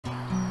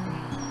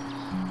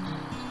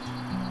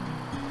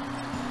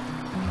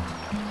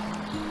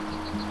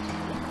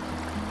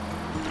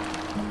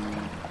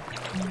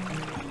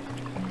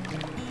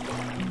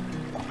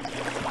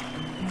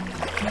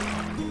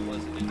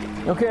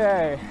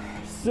Okay,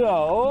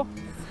 so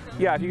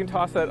yeah, if you can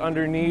toss that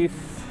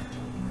underneath,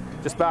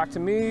 just back to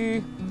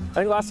me. I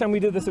think last time we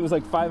did this, it was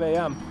like 5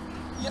 a.m.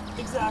 Yep,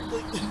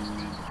 exactly.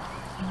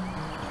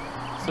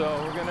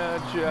 So we're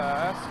gonna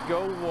just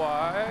go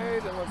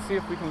wide and let's see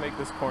if we can make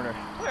this corner.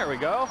 There we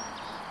go.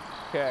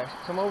 Okay,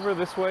 come over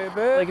this way a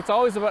bit. Like, it's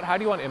always about how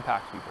do you want to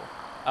impact people?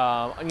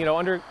 You know,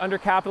 under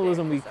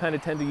capitalism, we kind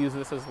of tend to use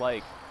this as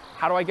like,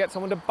 how do I get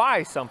someone to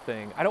buy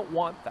something? I don't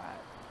want that.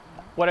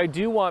 What I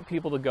do want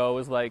people to go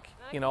is like,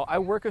 you know, I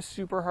work a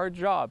super hard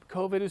job.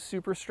 COVID is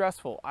super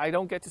stressful. I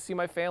don't get to see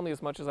my family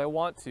as much as I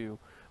want to.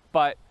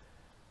 But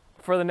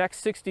for the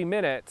next 60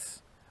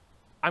 minutes,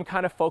 I'm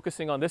kind of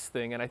focusing on this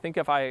thing. And I think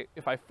if I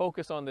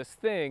focus on this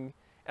thing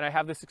and I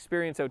have this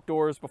experience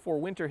outdoors before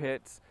winter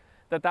hits,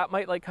 that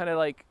might like kind of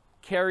like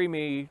carry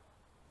me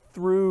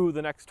through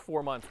the next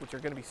 4 months, which are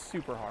going to be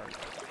super hard.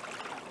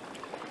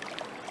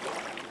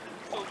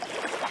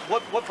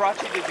 What brought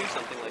you to do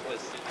something like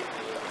this?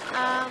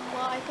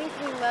 Well, I think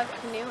we love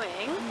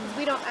canoeing.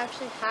 We don't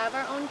actually have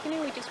our own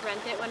canoe. We just rent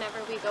it whenever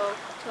we go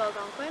to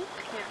Algonquin.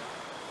 Yeah.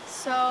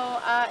 So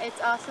it's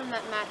awesome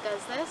that Matt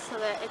does this so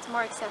that it's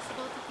more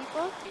accessible to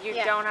people. You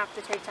don't have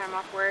to take time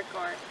off work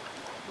or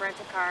rent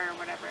a car or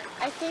whatever.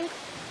 I think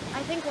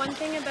one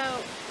thing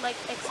about like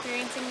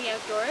experiencing the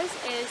outdoors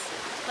is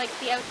like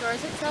the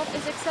outdoors itself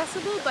is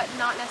accessible, but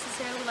not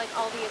necessarily like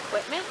all the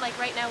equipment. Like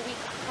right now we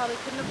probably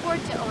couldn't afford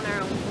to own our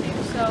own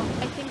canoe. So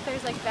I think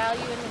there's like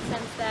value in the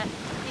sense that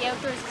the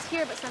outdoors is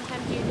here, but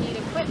sometimes you need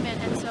equipment,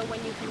 and so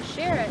when you can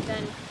share it,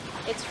 then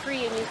it's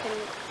free and you can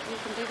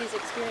do these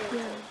experiences.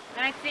 Yeah.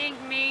 And I think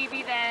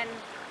maybe then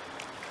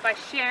by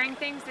sharing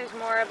things, there's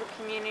more of a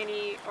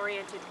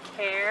community-oriented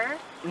care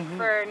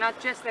for not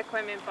just the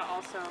equipment, but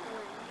also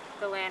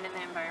the land and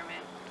the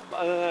environment.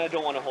 I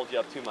don't want to hold you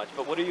up too much,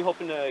 but what are you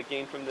hoping to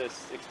gain from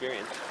this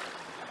experience?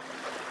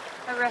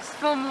 A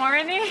restful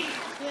morning.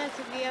 Yeah,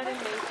 to be out in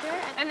nature.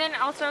 And then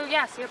also,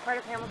 yeah, see a part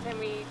of Hamilton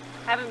we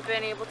haven't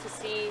been able to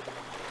see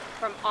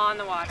from on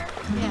the water.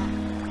 Yeah.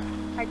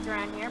 Hiked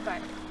around here, but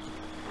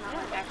not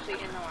like actually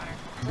in the water,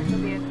 which will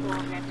be a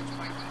cool vantage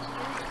point.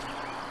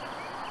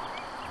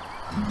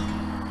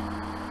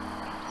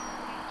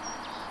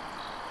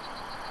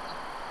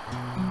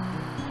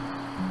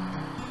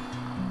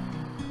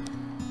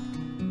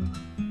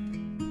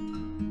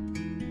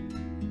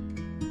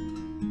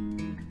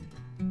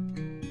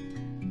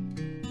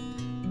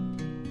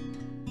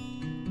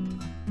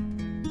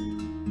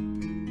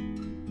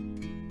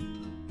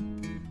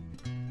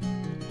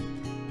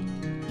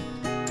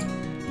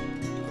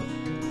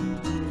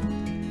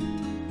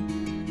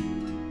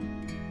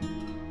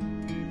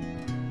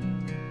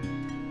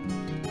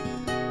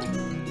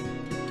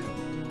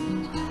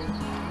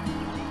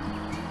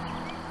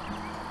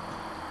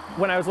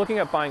 When I was looking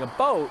at buying a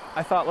boat,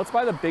 I thought, let's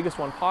buy the biggest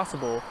one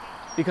possible,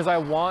 because I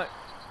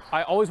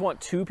always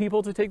want 2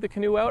 people to take the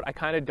canoe out. I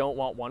kind of don't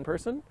want 1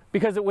 person,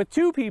 because with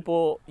 2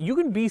 people, you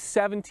can be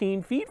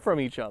 17 feet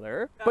from each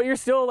other, but you're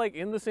still like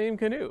in the same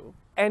canoe.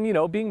 And you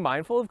know, being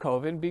mindful of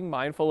COVID, being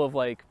mindful of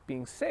like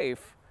being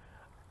safe,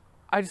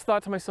 I just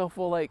thought to myself,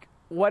 well, like,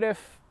 what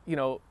if, you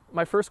know,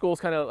 my first goal is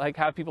kind of like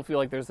have people feel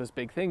like there's this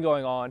big thing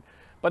going on.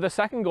 But the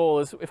second goal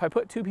is if I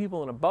put 2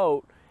 people in a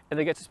boat and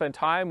they get to spend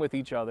time with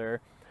each other,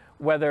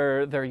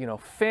 whether they're, you know,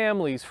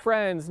 families,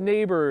 friends,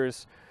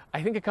 neighbors.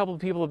 I think a couple of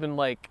people have been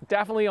like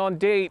definitely on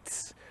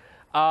dates.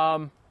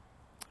 I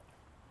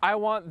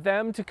want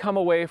them to come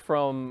away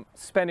from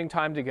spending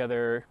time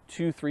together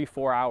 2, 3,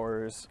 4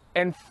 hours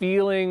and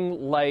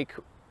feeling like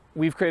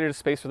we've created a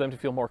space for them to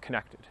feel more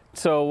connected.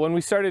 So when I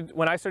started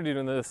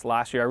doing this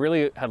last year, I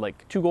really had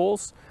like 2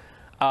 goals.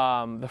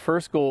 The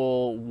first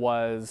goal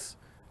was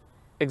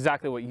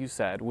exactly what you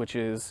said, which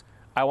is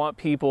I want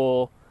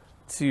people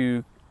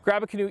to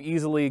grab a canoe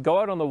easily, go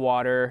out on the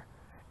water,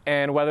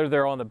 and whether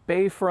they're on the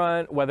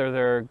bayfront, whether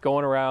they're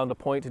going around the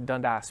point to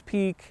Dundas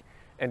Peak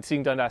and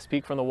seeing Dundas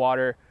Peak from the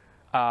water,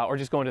 or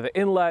just going to the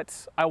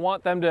inlets, I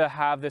want them to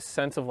have this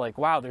sense of like,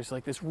 wow, there's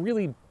like this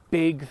really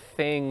big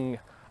thing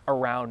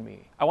around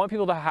me. I want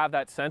people to have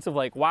that sense of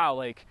like, wow,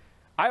 like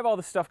I have all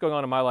this stuff going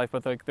on in my life,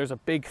 but like there's a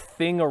big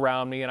thing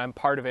around me and I'm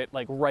part of it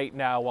like right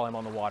now while I'm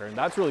on the water, and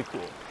that's really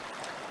cool.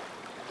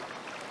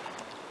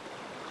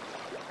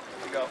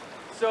 There we go.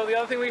 So the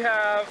other thing we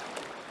have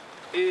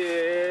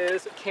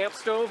is a camp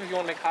stove if you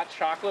want to make hot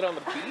chocolate on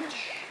the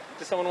beach.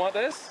 Does someone want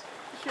this?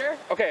 Sure.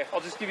 Okay,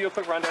 I'll just give you a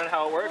quick rundown of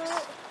how it works.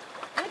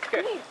 That's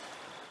Okay. great.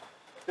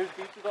 There's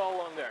beaches all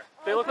along there.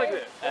 They look like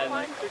this.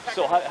 And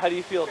so how do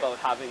you feel about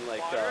having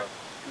like this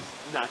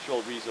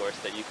natural resource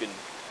that you can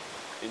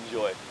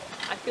enjoy?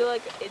 I feel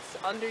like it's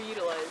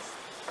underutilized.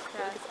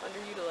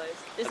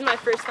 This is my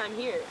first time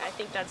here. I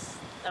think that's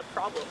a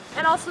problem.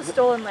 And also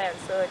stolen land,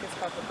 so like it's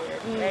complicated,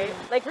 right?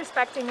 Like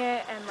respecting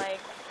it and like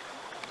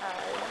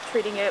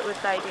treating it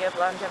with the idea of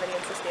longevity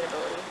and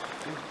sustainability.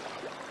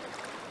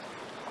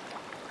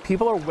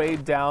 People are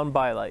weighed down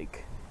by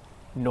like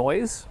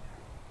noise,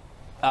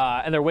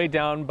 and they're weighed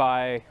down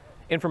by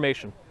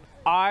information.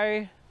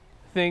 I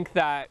think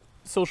that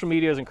social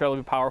media is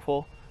incredibly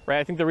powerful, right?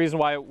 I think the reason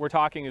why we're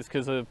talking is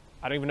because of,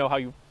 I don't even know how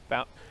you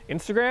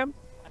Instagram.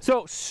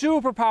 So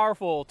super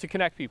powerful to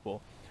connect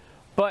people.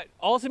 But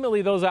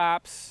ultimately those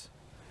apps,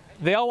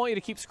 they all want you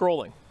to keep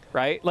scrolling,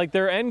 right? Like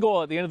their end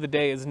goal at the end of the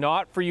day is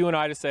not for you and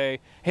I to say,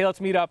 hey, let's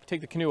meet up,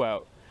 take the canoe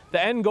out.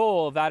 The end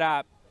goal of that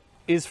app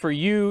is for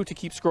you to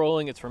keep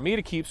scrolling, it's for me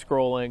to keep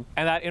scrolling,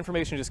 and that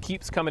information just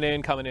keeps coming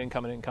in, coming in,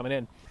 coming in, coming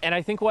in. And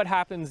I think what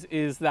happens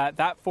is that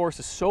that force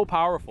is so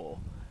powerful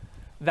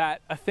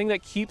that a thing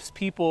that keeps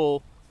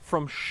people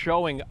from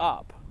showing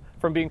up,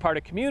 from being part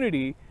of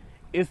community,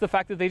 is the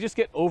fact that they just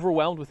get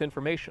overwhelmed with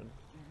information.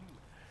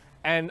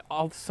 And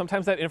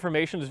sometimes that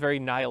information is very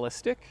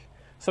nihilistic.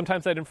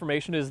 Sometimes that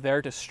information is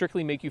there to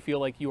strictly make you feel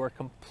like you are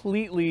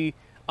completely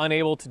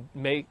unable to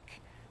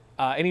make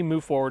any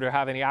move forward or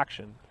have any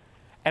action.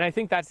 And I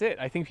think that's it.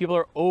 I think people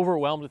are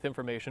overwhelmed with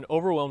information,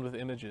 overwhelmed with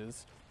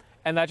images,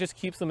 and that just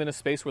keeps them in a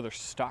space where they're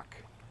stuck.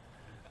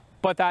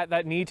 But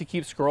that need to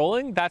keep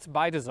scrolling, that's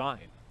by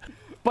design.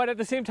 But at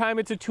the same time,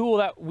 it's a tool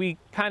that we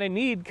kind of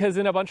need because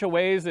in a bunch of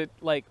ways,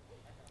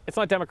 it's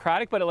not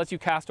democratic, but it lets you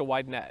cast a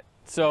wide net.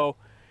 So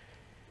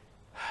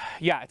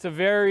yeah, it's a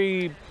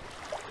very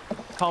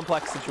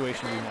complex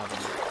situation we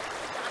navigate.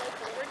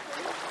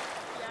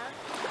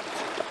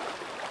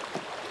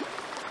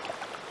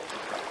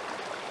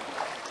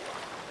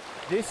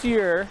 This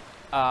year,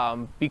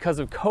 because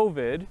of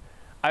COVID,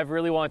 I've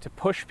really wanted to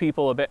push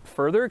people a bit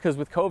further because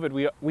with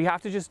COVID, we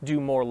have to just do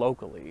more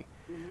locally.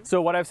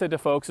 So what I've said to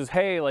folks is,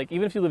 hey, like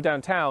even if you live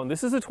downtown,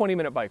 this is a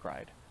 20-minute bike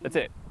ride. That's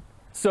it.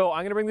 So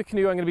I'm gonna bring the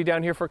canoe, I'm gonna be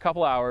down here for a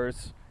couple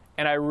hours,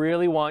 and I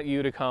really want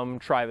you to come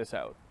try this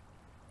out.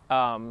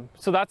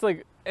 So that's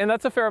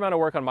that's a fair amount of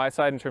work on my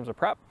side in terms of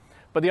prep.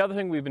 But the other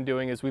thing we've been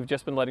doing is we've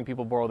just been letting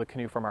people borrow the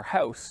canoe from our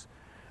house.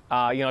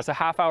 It's a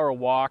half-hour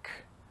walk,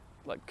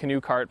 like canoe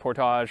cart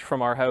portage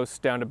from our house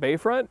down to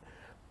Bayfront,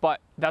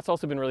 but that's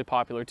also been really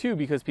popular too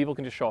because people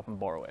can just show up and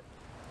borrow it.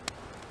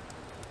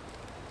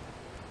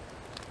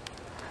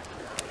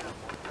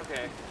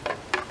 Okay,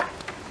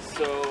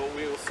 so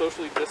we will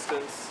socially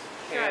distance,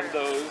 hand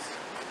those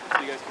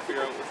so you guys can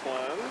figure out which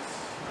ones.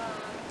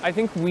 I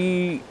think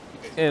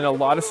in a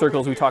lot of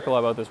circles, we talk a lot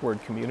about this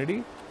word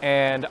community,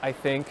 and I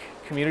think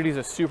community is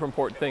a super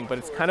important thing, but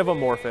it's kind of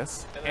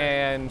amorphous,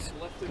 and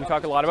we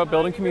talk a lot about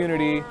building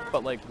community,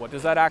 but like, what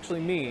does that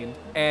actually mean?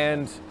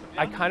 And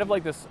I kind of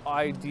like this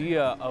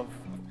idea of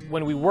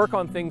when we work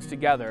on things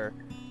together,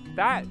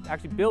 that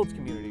actually builds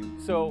community.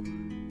 So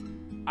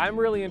I'm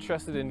really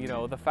interested in,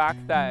 the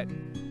fact that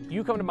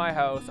you come to my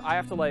house, I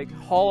have to like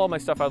haul all my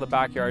stuff out of the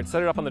backyard,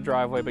 set it up on the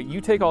driveway, but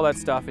you take all that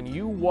stuff and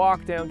you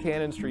walk down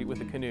Cannon Street with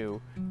the canoe,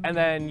 and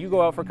then you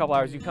go out for a couple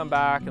hours, you come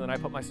back, and then I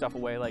put my stuff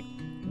away. Like,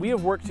 we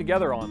have worked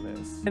together on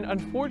this. And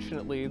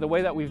unfortunately, the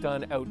way that we've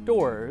done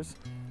outdoors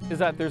is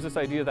that there's this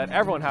idea that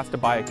everyone has to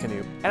buy a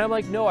canoe. And I'm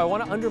like, no, I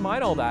want to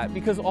undermine all that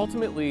because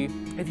ultimately,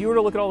 if you were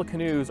to look at all the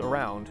canoes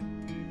around,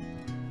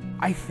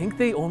 I think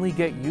they only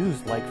get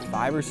used like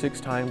 5 or 6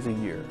 times a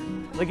year.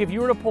 Like if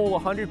you were to poll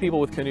 100 people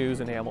with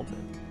canoes in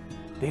Hamilton,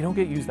 they don't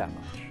get used that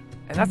much.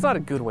 And that's not a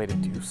good way to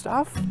do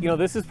stuff.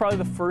 This is probably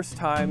the first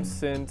time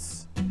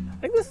since, I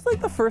think this is like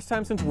the first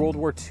time since World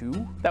War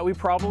II that we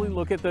probably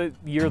look at the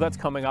year that's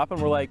coming up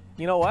and we're like,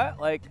 you know what?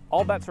 Like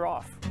all bets are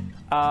off.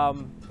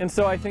 And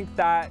so I think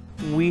that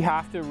we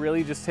have to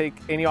really just take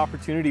any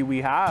opportunity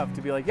we have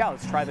to be like, yeah,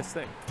 let's try this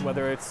thing.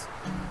 Whether it's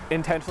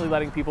intentionally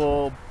letting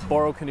people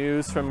borrow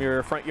canoes from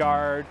your front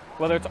yard,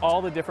 whether it's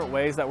all the different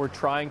ways that we're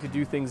trying to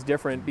do things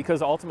different,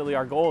 because ultimately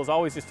our goal is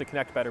always just to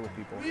connect better with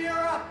people. We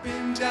are up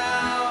and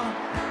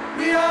down,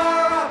 we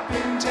are up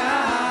and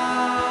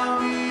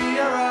down, we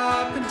are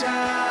up and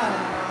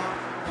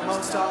down,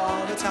 almost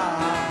all the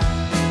time.